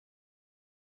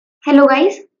Hello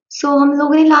guys. सो हम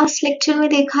लोगों ने लास्ट लेक्चर में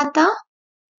देखा था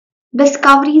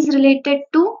discoveries related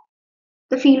to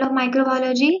the field of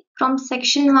microbiology from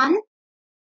section 1।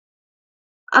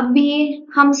 अभी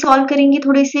हम सॉल्व करेंगे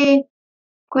थोड़े से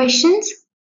क्वेश्चंस।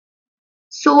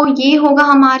 सो ये होगा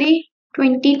हमारे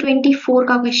 2024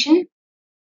 का question.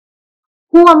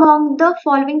 Who among the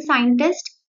following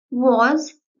scientist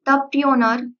was the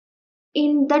pioneer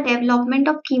in the development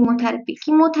of chemotherapy?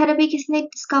 Chemotherapy किसने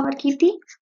डिस्कवर की थी?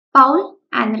 पाउल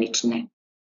एनरिच ने।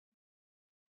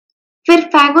 फिर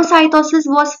phagocytosis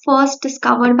was first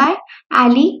discovered by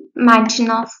Ali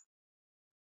Madjanov.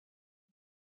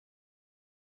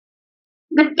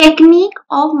 The technique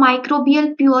of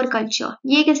microbial pure culture,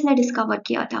 ये किसने डिस्कवर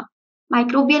किया था?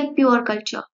 Microbial pure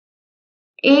culture.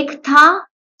 एक था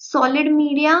सॉलिड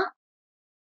मीडिया,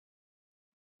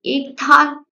 एक था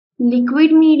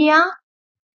लिक्विड मीडिया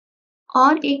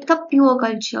और एक था प्योर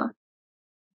कल्चर।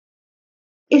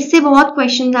 इससे बहुत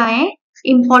क्वेश्चन आए हैं,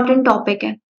 इंपॉर्टेंट टॉपिक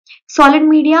है। Solid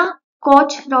media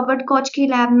coach Robert Koch की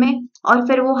लैब में, और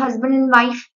फिर वो husband and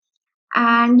wife.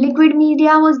 And liquid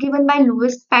media was given by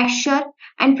Louis Pasteur,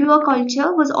 and pure culture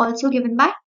was also given by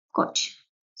Koch.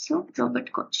 So Robert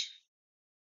Koch.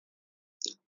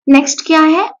 Next क्या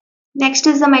है? Next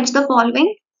is the match the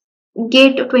following.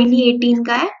 GATE 2018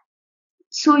 का है.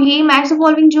 So ये match the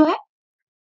following जो है,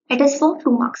 it is for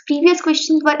 2 marks. Previous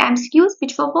questions were MCQs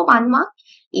which were for 1 mark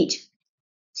each.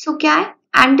 So क्या है?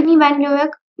 Anthony van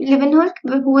Leeuwenhoek,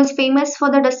 who is famous for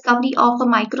the discovery of a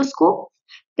microscope.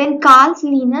 Then Carl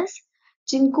Linnaeus,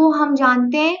 जिनको हम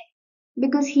जानते हैं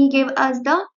because he gave us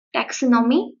the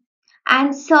taxonomy,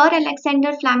 and Sir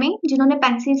Alexander Fleming, जिन्होंने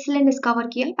penicillin discover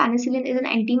किया। Penicillin is an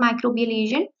antimicrobial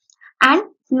agent, and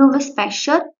Louis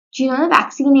Pasteur, जिन्होंने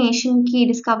vaccination की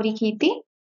discovery की थी।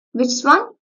 Which one?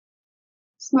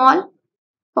 Small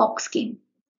pox की।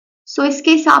 So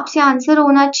इसके हिसाब से आंसर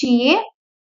होना चाहिए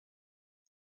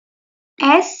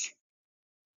SPQR,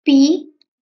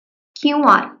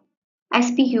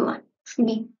 B.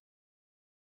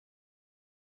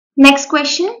 Next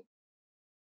question.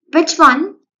 Which one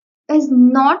is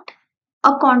not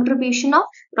a contribution of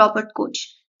Robert Koch?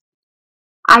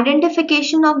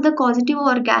 Identification of the causative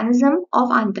organism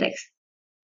of anthrax.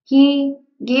 He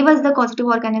gave us the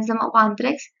causative organism of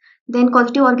anthrax. Then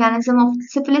causative organism of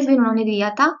syphilis भी उन्होंने दिया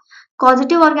था.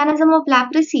 Causative organism of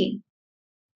leprosy,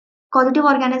 causative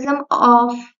organism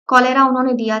of cholera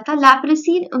उन्होंने दिया था.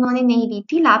 Leprosy उन्होंने नहीं दी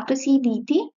थी. Leprosy दी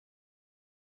थी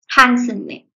Hansen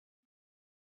ने.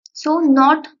 So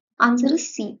not answer is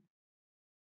C.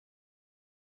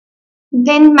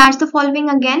 Then match the following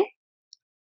again.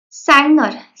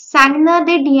 Sanger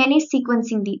ने DNA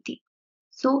sequencing दी थी.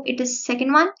 So it is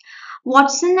second one.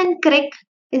 Watson and Crick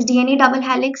is DNA double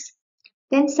helix.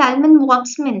 Then Salmon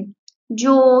Waxman,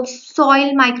 जो soil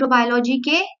microbiology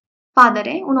के father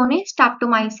है, उन्होंने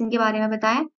streptomycin के बारे में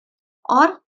बताया.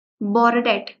 और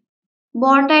बोर्डेट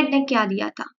ने क्या दिया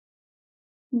था?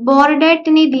 बोर्डेट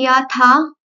ने दिया था,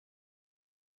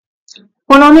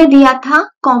 उन्होंने दिया था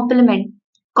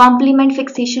कॉम्प्लीमेंट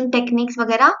फिक्सेशन टेक्निक्स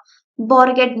वगैरह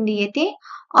बोर्गेट दिए थे.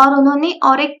 और उन्होंने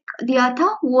और एक दिया था,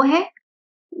 वो है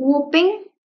वूपिंग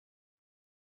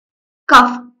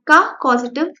कफ का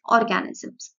causative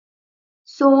organisms.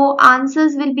 So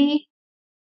answers will be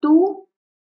 2,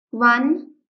 1,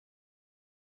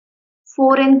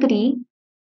 4 and 3.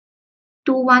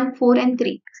 2, 1, 4 and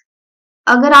 3.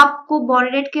 अगर आपको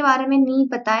बोर्डेट के बारे में नहीं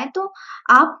पता है तो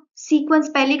आप सीक्वेंस,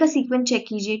 पहले का सीक्वेंस चेक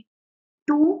कीजिए.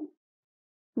 2,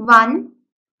 1,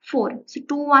 4. So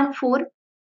 2, 1, 4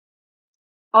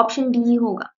 ऑप्शन डी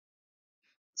होगा.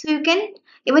 So you can,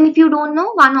 even if you don't know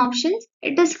one option,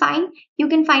 it is fine. You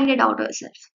can find it out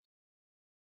yourself.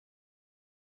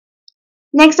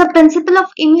 Next, the principle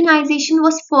of immunization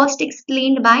was first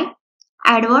explained by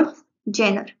Edward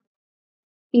Jenner.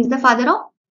 He is the father of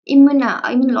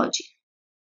immunology.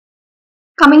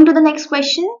 Coming to the next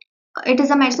question, it is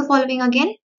a match the following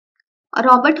again.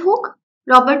 Robert Hooke.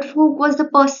 Robert Hooke was the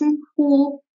person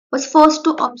who was first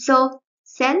to observe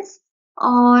cells,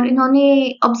 और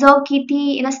इन्होंने observe की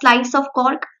थी in a slice of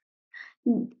cork.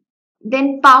 Then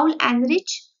Paul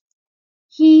Ehrlich,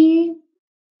 he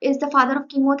is the father of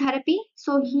chemotherapy,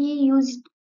 so he used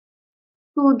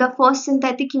to the first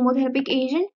synthetic chemotherapeutic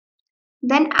agent.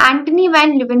 Then Anthony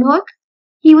van Leeuwenhoek,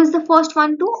 he was the first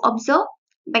one to observe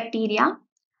bacteria.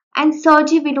 And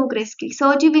Sergei Vinogredsky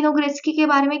के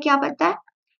बारे में क्या पता है?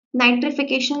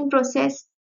 Nitrification process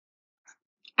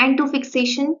and to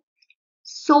fixation.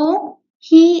 So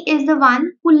he is the one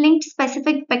who linked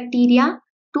specific bacteria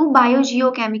to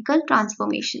biogeochemical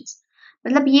transformations.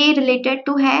 मतलब ये related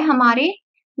to है हमारे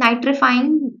nitrifying,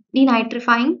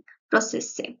 denitrifying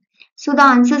प्रोसेस से. So the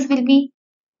answers will be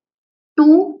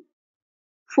 2,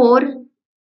 4,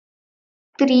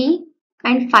 3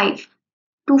 and 5.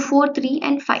 2, 4, 3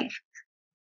 and 5.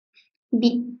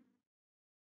 B.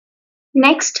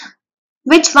 Next,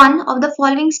 which one of the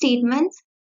following statements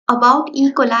about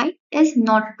E. coli is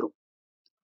not true?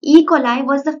 E. coli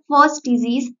was the first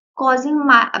disease causing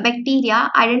bacteria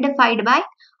identified by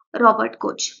Robert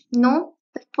Koch. No,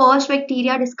 the first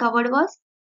bacteria discovered was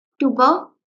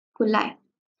tuberculosis.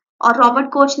 और Robert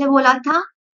Koch ने बोला था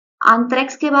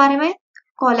anthrax के बारे में,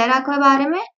 cholera के बारे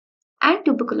में एंड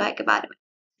ट्यूबरकुलोसिस के बारे में.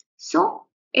 So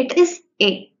it is A.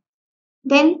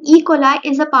 Then E. coli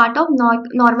is a part of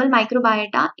normal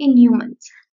microbiota in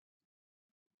humans.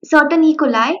 Certain E.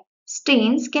 coli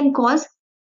strains can cause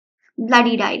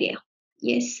bloody diarrhea.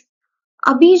 Yes.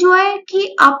 अभी जो है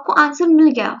कि आपको आंसर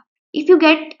मिल गया. If you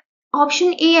get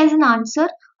option A as an answer,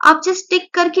 आप just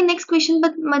tick करके next question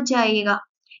पर मत जाइएगा.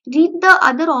 Read the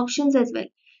other options as well,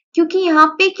 क्योंकि यहाँ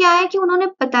पे क्या है कि उन्होंने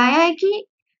बताया है कि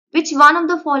which one of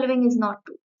the following is not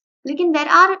true, लेकिन there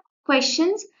are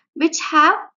questions which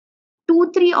have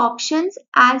 2-3 options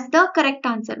as the correct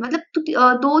answer. मतलब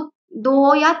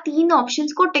दो या 3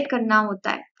 ऑप्शंस को टिक करना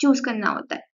होता है, चूज करना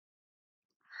होता है.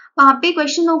 वहां पे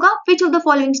क्वेश्चन होगा which of the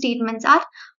following statements are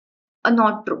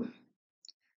not true.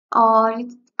 Or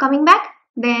coming back,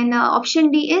 then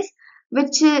option D is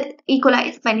which E. coli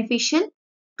is beneficial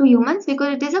to humans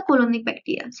because it is a colonic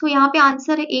bacteria. So यहाँ पे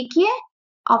answer एक ही है,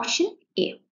 option A.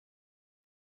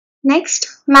 Next,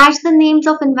 match the names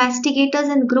of investigators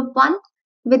in group 1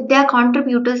 with their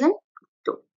contributors in group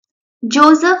 2.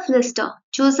 Joseph Lister.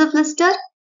 Joseph Lister,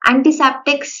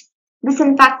 antiseptics,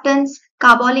 disinfectants,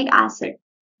 carbolic acid.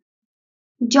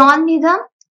 John Needham,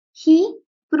 he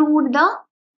proved the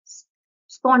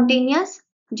spontaneous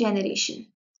generation.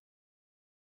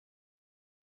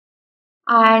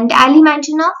 And Ali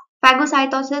mention of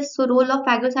phagocytosis, so role of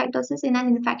phagocytosis in an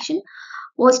infection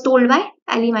was told by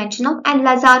Ali Mentionov. And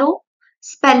Lazzaro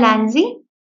Spallanzani,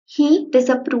 he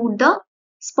disapproved the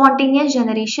spontaneous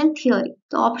generation theory.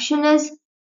 The option is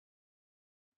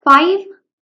 5,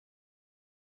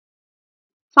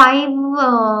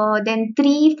 then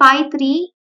 3, 5,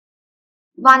 3,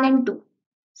 1 and 2.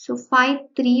 So 5,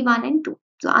 3, 1 and 2.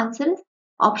 So answer is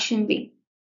option B.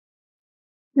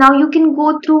 Now you can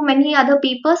go through many other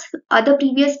papers, other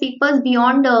previous papers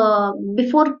beyond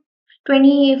before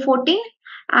 2014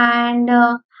 and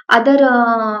other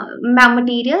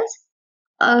materials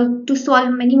to solve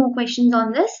many more questions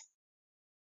on this.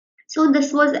 So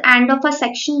this was the end of our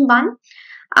section 1.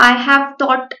 I have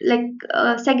taught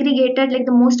segregated like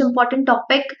the most important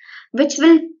topic which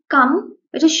will come,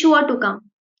 which is sure to come,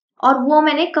 और वो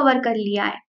मैंने cover कर लिया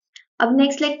है. अब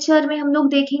next lecture में हम लोग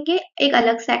देखेंगे एक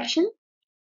अलग section.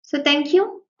 So thank you,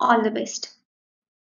 all the best.